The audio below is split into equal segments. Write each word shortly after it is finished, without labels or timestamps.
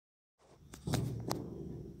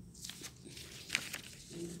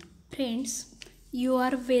Friends, you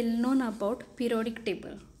are well known about periodic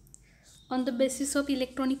table. On the basis of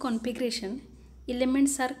electronic configuration,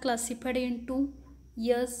 elements are classified into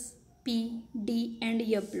S, P, D and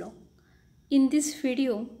F block. In this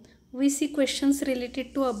video, we see questions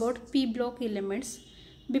related to about P block elements.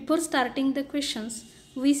 Before starting the questions,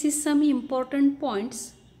 we see some important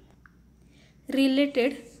points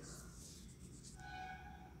related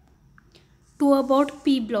to about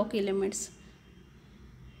P block elements.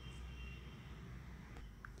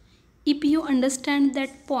 If you understand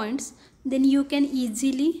that points, then you can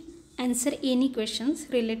easily answer any questions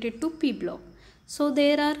related to P block. So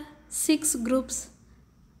there are 6 groups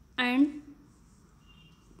and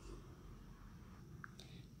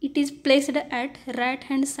it is placed at right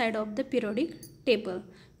hand side of the periodic table,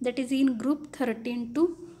 that is in group 13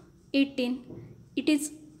 to 18. It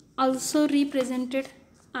is also represented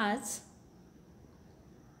as,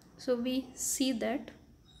 so we see that.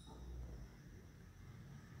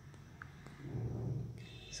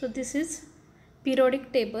 So this is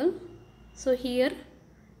periodic table. So here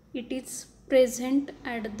it is present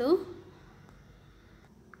at the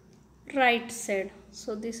right side.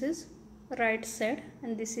 So this is right side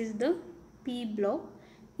and this is the P block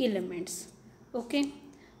elements. Okay,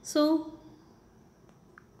 so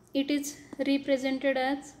it is represented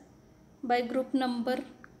as by group number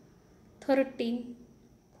 13,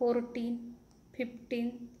 14,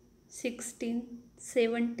 15, 16,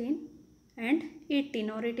 17 and 18,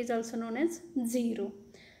 or it is also known as 0.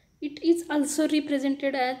 It is also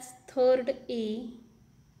represented as third A.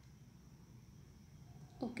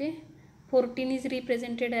 Okay, 14 is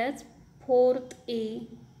represented as fourth A,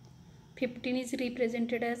 15 is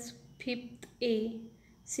represented as fifth A,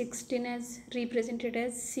 16 is represented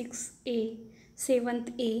as 6th A,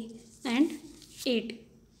 7th A and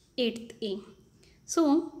 8th A.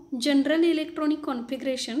 So general electronic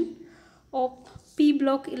configuration of P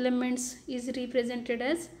block elements is represented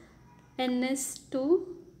as NS2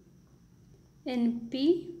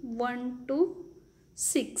 NP1 to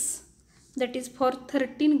 6. That is for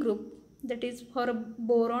 13 group. That is for a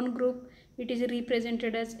boron group, it is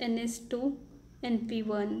represented as NS2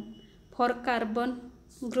 NP1. For carbon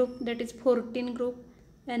group, that is 14 group,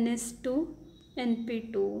 NS2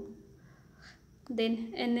 NP2.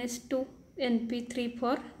 Then NS2 NP3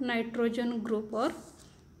 for nitrogen group or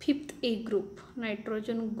 5th A group,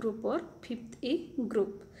 nitrogen group or 5th A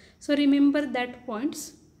group. So remember that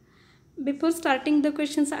points. Before starting the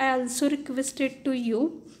questions, I also requested to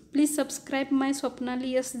you, please subscribe my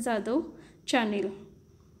Swapnali S Jadhav channel.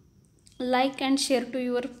 Like and share to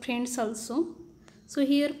your friends also. So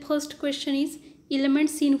here first question is,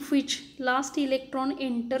 elements in which last electron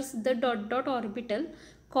enters the dot dot orbital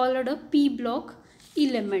called a P block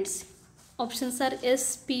elements. Options are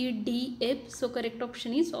S, P, D, F. So correct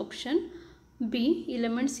option is option B,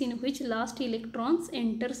 elements in which last electrons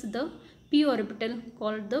enters the P orbital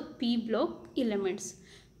called the P block elements.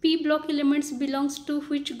 P block elements belongs to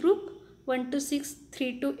which group? 1 to 6,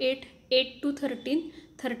 3 to 8, 8 to 13,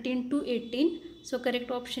 13 to 18. So correct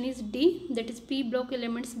option is D, that is P block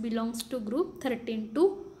elements belongs to group 13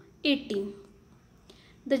 to 18.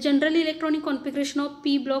 The general electronic configuration of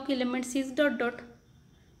P block elements is dot dot.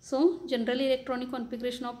 So general electronic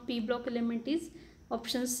configuration of P block element is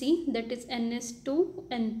option C, that is NS2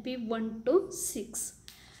 NP1 to 6.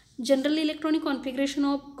 General electronic configuration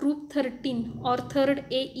of group 13 or third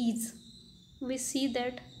A is, we see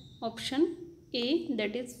that option A,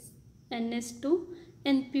 that is NS2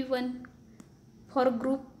 NP1. For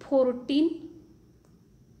group 14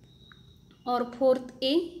 or 4th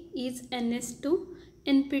A is NS2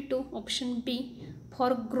 NP2, option B.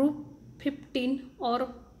 For group 15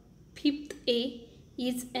 or 5th A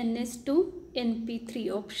is NS2 NP3,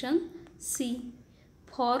 option C.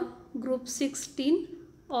 For group 16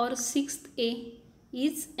 or 6th A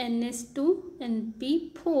is NS2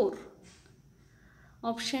 NP4,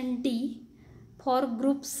 option D. For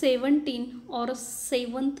group 17 or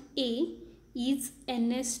 7th A is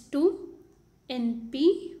NS2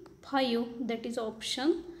 NP5, that is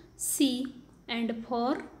option C. And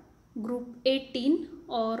for group 18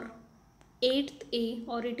 or 8th A,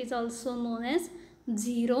 or it is also known as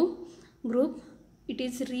 0 group, it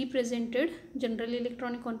is represented, general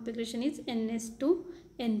electronic configuration is NS2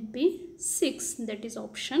 NP6, that is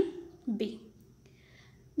option B.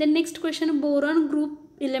 The next question, boron group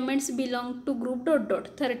elements belong to group dot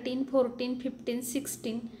dot 13, 14, 15,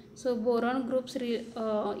 16. So boron groups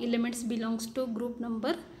elements belongs to group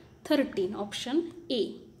number 13, option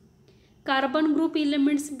A. Carbon group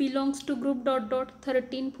elements belongs to group dot dot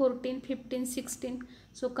 13, 14, 15, 16.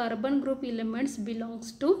 So carbon group elements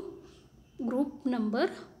belongs to group number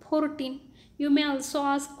 14. You may also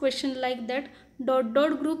ask question like that, dot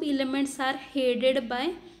dot group elements are headed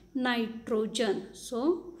by nitrogen. So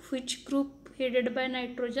which group headed by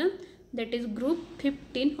nitrogen? That is group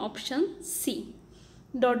 15, option C.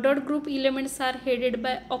 Dot dot group elements are headed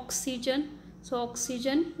by oxygen. So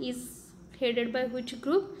oxygen is headed by which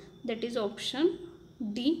group? That is option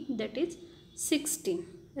D, that is 16.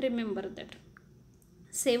 Remember that.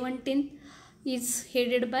 17 is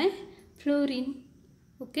headed by fluorine.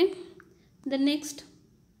 Okay. The next,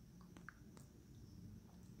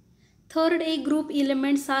 third A group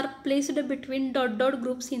elements are placed between dot dot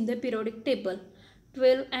groups in the periodic table.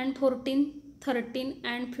 12 and 14, 13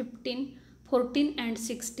 and 15, 14 and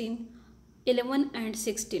 16, 11 and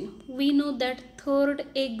 16. We know that third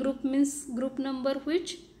A group means group number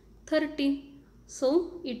which? 13.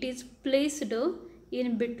 So it is placed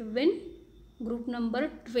in between group number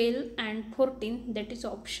 12 and 14, that is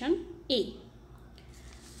option A.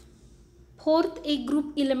 Fourth A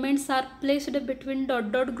group elements are placed between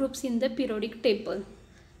dot dot groups in the periodic table.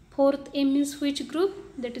 Fourth A means which group?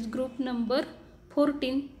 That is group number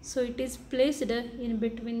 14. So it is placed in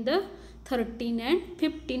between the 13 and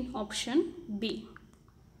 15, option B.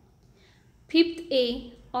 Fifth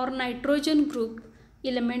A or nitrogen group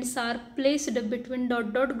elements are placed between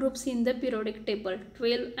dot dot groups in the periodic table.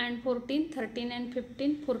 12 and 14, 13 and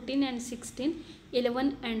 15, 14 and 16,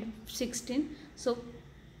 11 and 16. So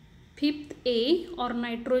fifth A or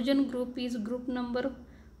nitrogen group is group number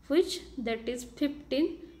which? That is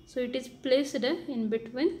 15. So it is placed in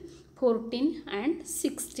between 14 and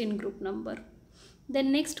 16 group number.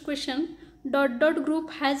 Then next question, dot dot group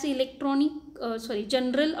has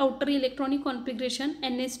general outer electronic configuration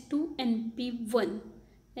NS2NP1.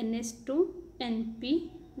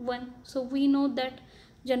 NS2NP1. So we know that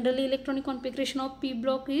general electronic configuration of P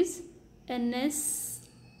block is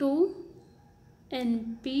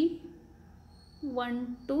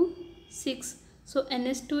NS2NP1 to 6. So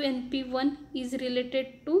NS2NP1 is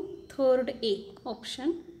related to third A,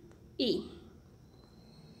 option A.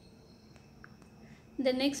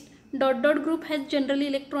 The next, dot dot group has general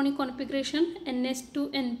electronic configuration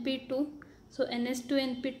NS2NP2. So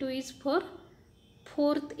NS2NP2 is for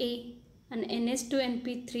fourth A and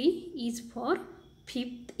NS2NP3 is for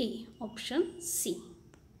fifth A, option C.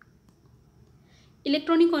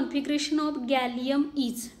 Electronic configuration of gallium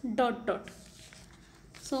is dot dot.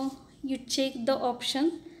 So you check the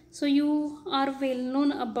option. So you are well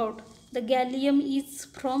known about the gallium is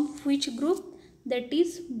from which group? That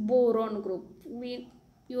is boron group.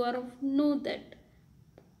 You are know that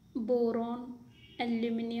boron,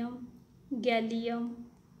 aluminium, gallium,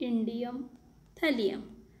 indium, thallium.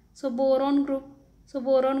 So boron group. So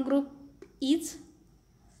boron group is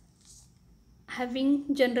having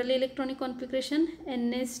general electronic configuration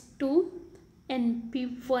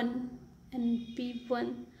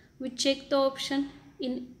NS2NP1. We check the option.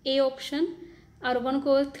 In A option, argon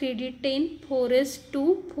core 3D10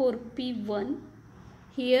 4s2 4p1.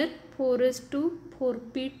 Here 4s2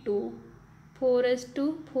 4p2,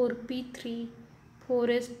 4s2 4p3,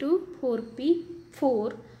 4s2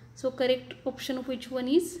 4p4. So correct option which one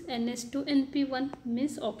is? NS2NP1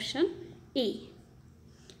 means option A.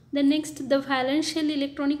 The next, the valence shell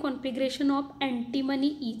electronic configuration of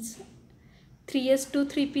antimony is 3s2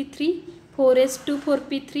 3p3, 4s2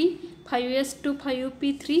 4p3, 5s2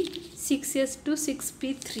 5p3, 6s2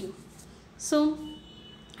 6p3. So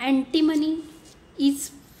antimony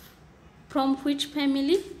is from which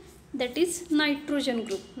family? That is nitrogen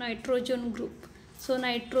group. So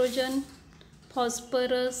nitrogen,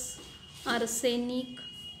 phosphorus, arsenic,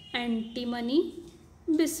 antimony,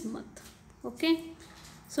 bismuth. Okay.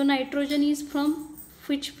 So nitrogen is from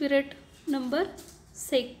which period number?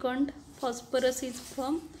 Second. Phosphorus is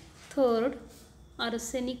from third.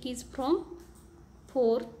 Arsenic is from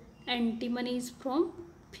fourth. Antimony is from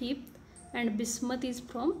fifth. And bismuth is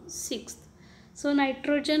from sixth. So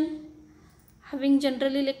nitrogen group having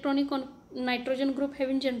general electronic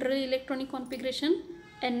configuration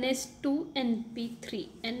NS2NP3.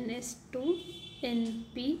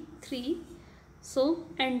 NS2NP3. So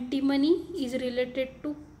antimony is related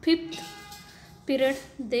to fifth period.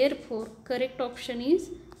 Therefore correct option is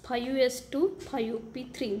 5s2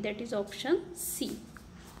 5p3. That is option C.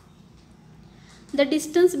 The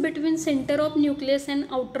distance between center of nucleus and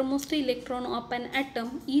outermost electron of an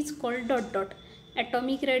atom is called dot dot.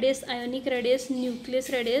 Atomic radius, ionic radius, nucleus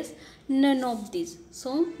radius, none of these.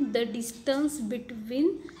 So the distance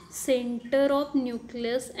between center of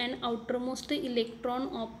nucleus and outermost electron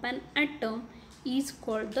of an atom is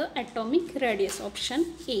called the atomic radius,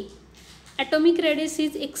 option A. Atomic radius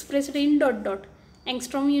is expressed in dot dot.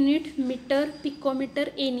 angstrom unit, meter,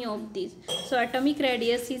 picometer, any of these. So atomic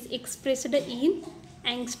radius is expressed in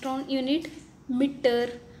angstrom unit,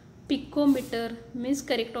 meter, picometer, means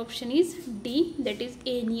correct option is D, that is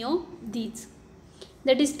any of these.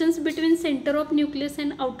 The distance between center of nucleus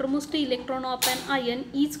and outermost electron of an ion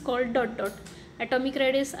is called dot dot. Atomic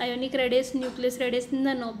radius, ionic radius, nucleus radius,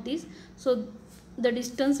 none of these. So the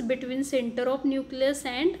distance between center of nucleus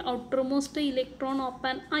and outermost electron of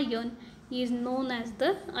an ion is known as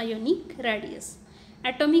the ionic radius.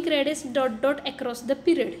 Atomic radius dot dot across the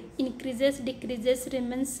period, increases, decreases,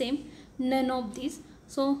 remains same, none of these.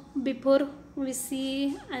 So before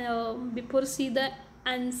see the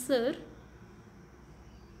answer,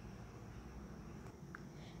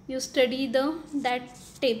 you study that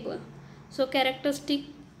table. So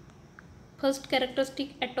first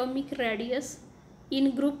characteristic, atomic radius.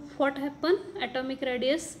 In group what happen? Atomic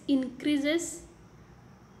radius increases,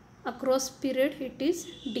 across period it is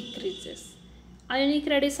decreases. Ionic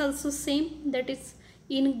radius also same, that is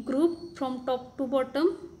in group from top to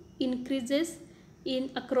bottom increases,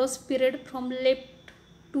 in across period from left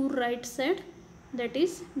to right side that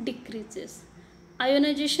is decreases.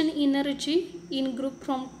 Ionization energy in group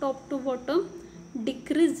from top to bottom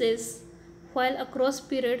decreases, while across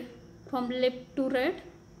period from left to right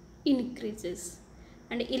increases.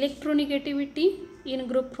 And electronegativity in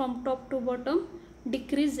group from top to bottom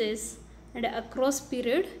decreases, and across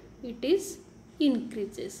period it is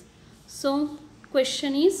increases. So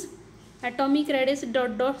question is atomic radius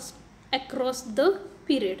dot dot across the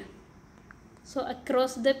period. So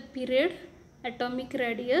across the period atomic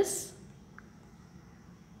radius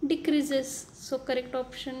decreases. So correct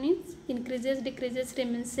option is increases, decreases,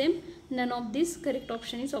 remains same, none of this. Correct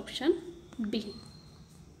option is option B.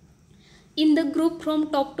 In the group from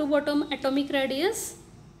top to bottom atomic radius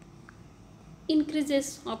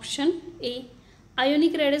increases, option A.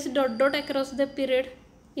 Ionic radius dot dot across the period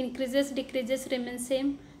increases, decreases, remains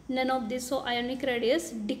same, none of this. So ionic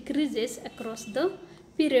radius decreases across the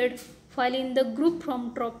period, while in the group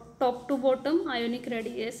from top to bottom ionic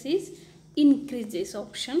radius is increases,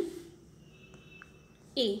 option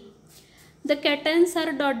A. The cations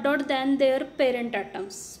are dot dot than their parent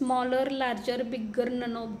atoms, smaller, larger, bigger,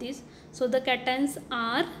 none of these. So the cations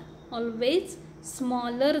are always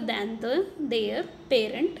smaller than their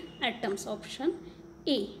parent atoms, option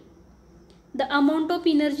A. The amount of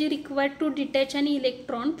energy required to detach an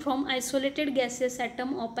electron from isolated gaseous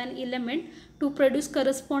atom of an element to produce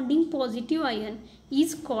corresponding positive ion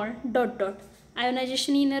is called dot dot.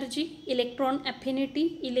 Ionization energy, electron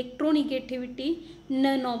affinity, electronegativity,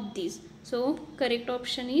 none of these. So correct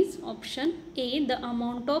option is option A. The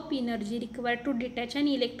amount of energy required to detach an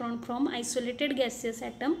electron from isolated gaseous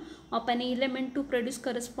atom of an element to produce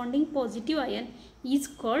corresponding positive ion is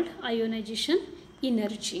called ionization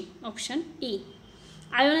energy, option A.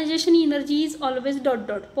 Ionization energy is always dot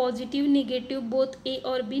dot, positive, negative, both A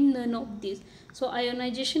or B, none of these. So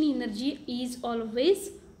ionization energy is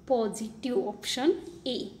always positive, option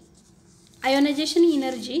A. Ionization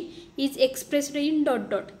energy is expressed in dot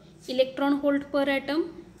dot, electron volt per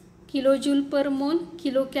atom, kilojoule per mole,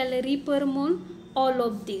 kilocalorie per mole, all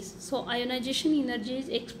of these. So ionization energy is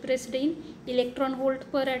expressed in electron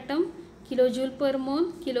volt per atom, kilojoule per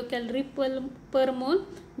mole, kilocalorie per mole,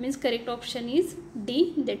 means correct option is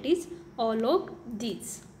D, that is all of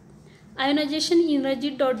these. Ionization energy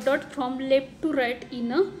dot dot from left to right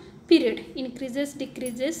in a period increases,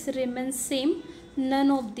 decreases, remains same, none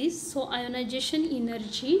of these. So ionization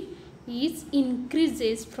energy is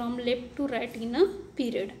increases from left to right in a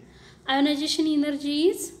period. Ionization energy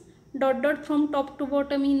is dot dot from top to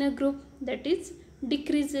bottom in a group, that is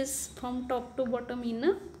decreases from top to bottom in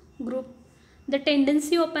a group. The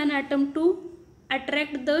tendency of an atom to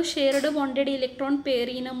attract the shared bonded electron pair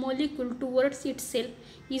in a molecule towards itself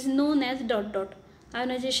is known as dot dot.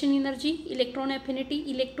 Ionization energy, electron affinity,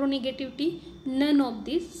 electronegativity, none of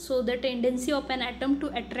these. So the tendency of an atom to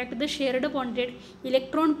attract the shared bonded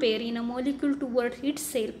electron pair in a molecule towards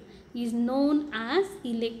itself is known as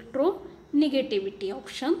electronegativity,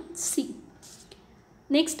 option C.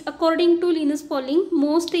 Next, according to Linus Pauling,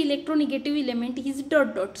 most electronegative element is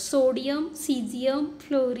dot dot, sodium, cesium,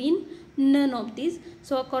 fluorine, none of these.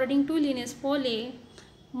 So according to Linus Pauling,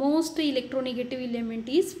 most electronegative element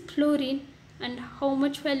is fluorine, and how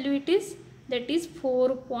much value it is? That is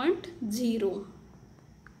 4.0.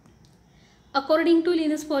 According to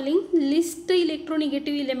Linus Pauling, least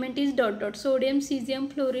electronegative element is dot dot, sodium,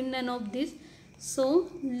 cesium, fluorine, none of these. So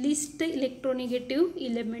least electronegative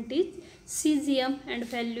element is cesium and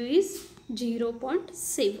value is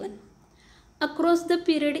 0.7. Across the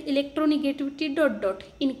period, electronegativity ...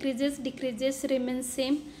 increases, decreases, remains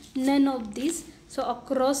same, none of these. So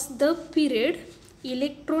across the period,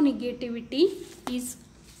 electronegativity is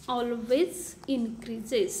always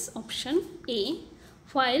increases, option A,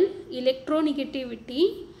 while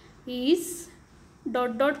electronegativity is ...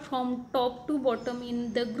 from top to bottom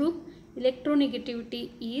in the group,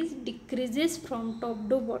 electronegativity is decreases from top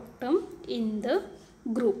to bottom in the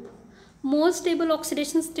group. More stable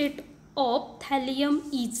oxidation state of thallium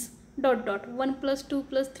is ... 1 plus 2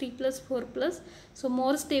 plus 3 plus 4 plus. So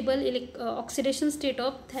more stable oxidation state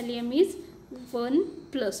of thallium is 1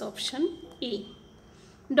 plus, option A. ...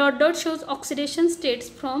 shows oxidation states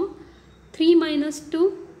from 3 minus to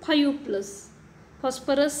 5 plus.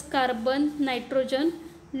 Phosphorus, carbon, nitrogen,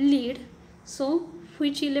 lead. So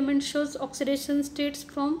which element shows oxidation states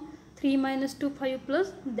from 3 minus to 5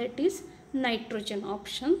 plus? That is nitrogen,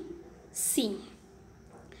 option C. ...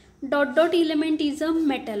 element is a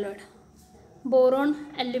metalloid. Boron,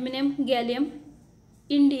 aluminum, gallium,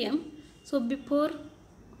 indium. So before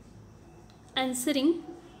answering,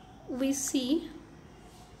 we see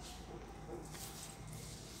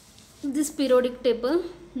this periodic table,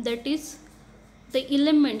 that is the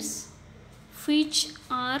elements which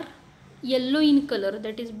are yellow in color,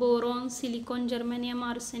 that is boron, silicon, germanium,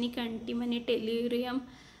 arsenic, antimony, tellurium,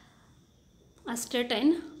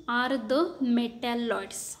 astatine, are the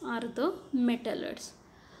metalloids.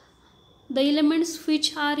 The elements which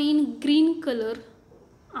are in green color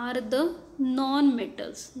are the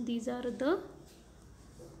non-metals. These are the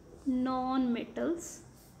non-metals.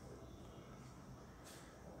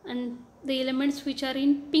 And the elements which are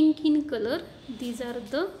in pink in color, these are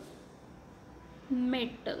the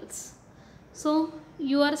metals. So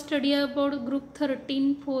you are studying about group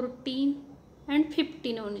 13, 14 and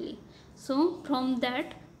 15 only. So from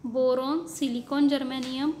that, boron, silicon,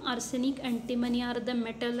 germanium, arsenic, antimony are the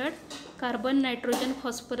metalloid. Carbon, nitrogen,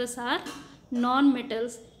 phosphorus are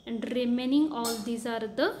non-metals, and remaining all these are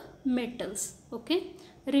the metals. Okay,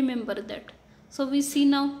 remember that. So we see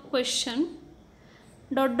now question. ...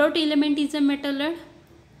 element is a metalloid.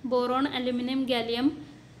 Boron, aluminum, gallium,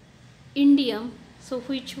 indium. So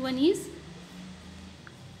which one is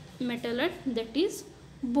metalloid? That is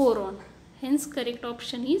boron. Hence correct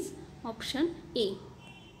option is option A. ...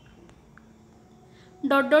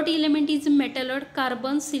 element is metalloid.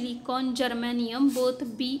 Carbon, silicon, germanium, both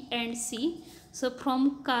B and C. So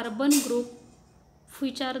from carbon group,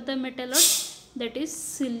 which are the metalloid? That is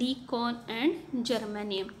silicon and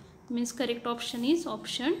germanium. Means correct option is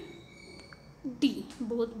option D,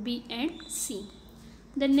 both B and C.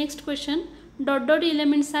 The next question. ...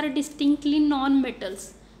 elements are distinctly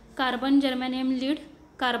non-metals. Carbon, germanium, lead.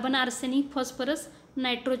 Carbon, arsenic, phosphorus.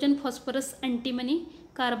 Nitrogen, phosphorus, antimony.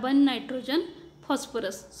 Carbon, nitrogen,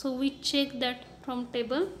 phosphorus. So we check that from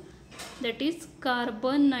table, that is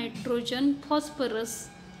carbon, nitrogen, phosphorus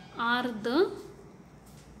are the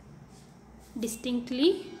distinctly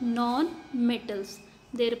non-metals.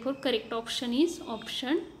 Therefore correct option is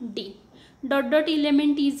option D. ...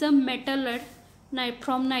 element is a metalloid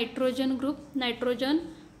from nitrogen group. Nitrogen,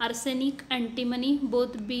 arsenic, antimony,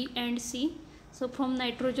 both B and C. So from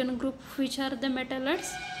nitrogen group, which are the metalloids?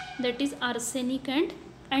 That is arsenic and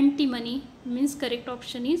antimony. Means correct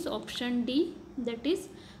option is option D, that is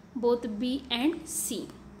both B and C.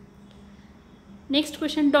 Next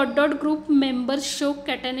question. ... group members show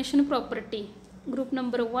catenation property. Group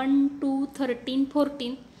number 1, 2, 13,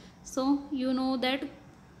 14. So you know that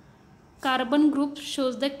carbon group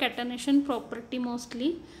shows the catenation property mostly.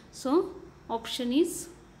 So option is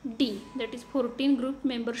D, that is 14 group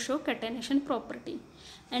members show catenation property.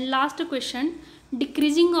 And last question.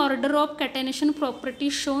 Decreasing order of catenation property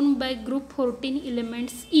shown by group 14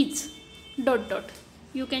 elements is ...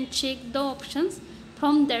 You can check the options.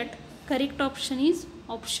 From that, correct option is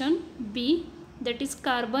option B, that is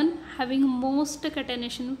carbon having most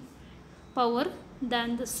catenation power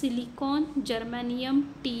than the silicon, germanium,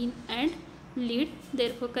 tin and lead.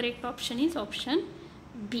 Therefore correct option is option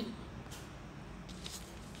B.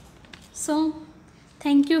 So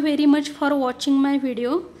thank you very much for watching my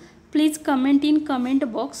video. Please comment in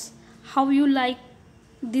comment box how you like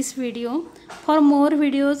this video. For more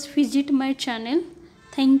videos, visit my channel.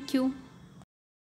 Thank you.